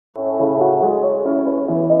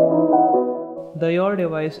Your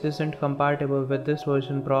device isn't compatible with this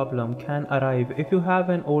version problem can arrive if you have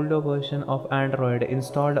an older version of Android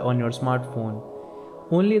installed on your smartphone.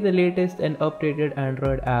 Only the latest and updated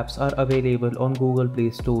Android apps are available on Google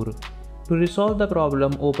Playstore. To resolve the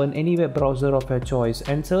problem, open any web browser of your choice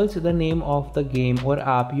and search the name of the game or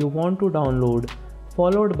app you want to download,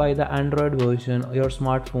 followed by the Android version your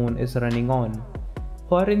smartphone is running on.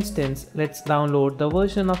 For instance, let's download the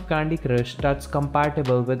version of Candy Crush that's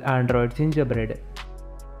compatible with Android Gingerbread.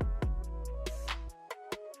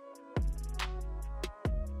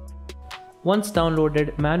 Once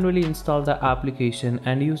downloaded, manually install the application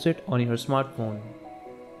and use it on your smartphone.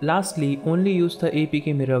 Lastly, only use the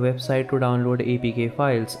APK Mirror website to download APK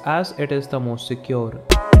files as it is the most secure.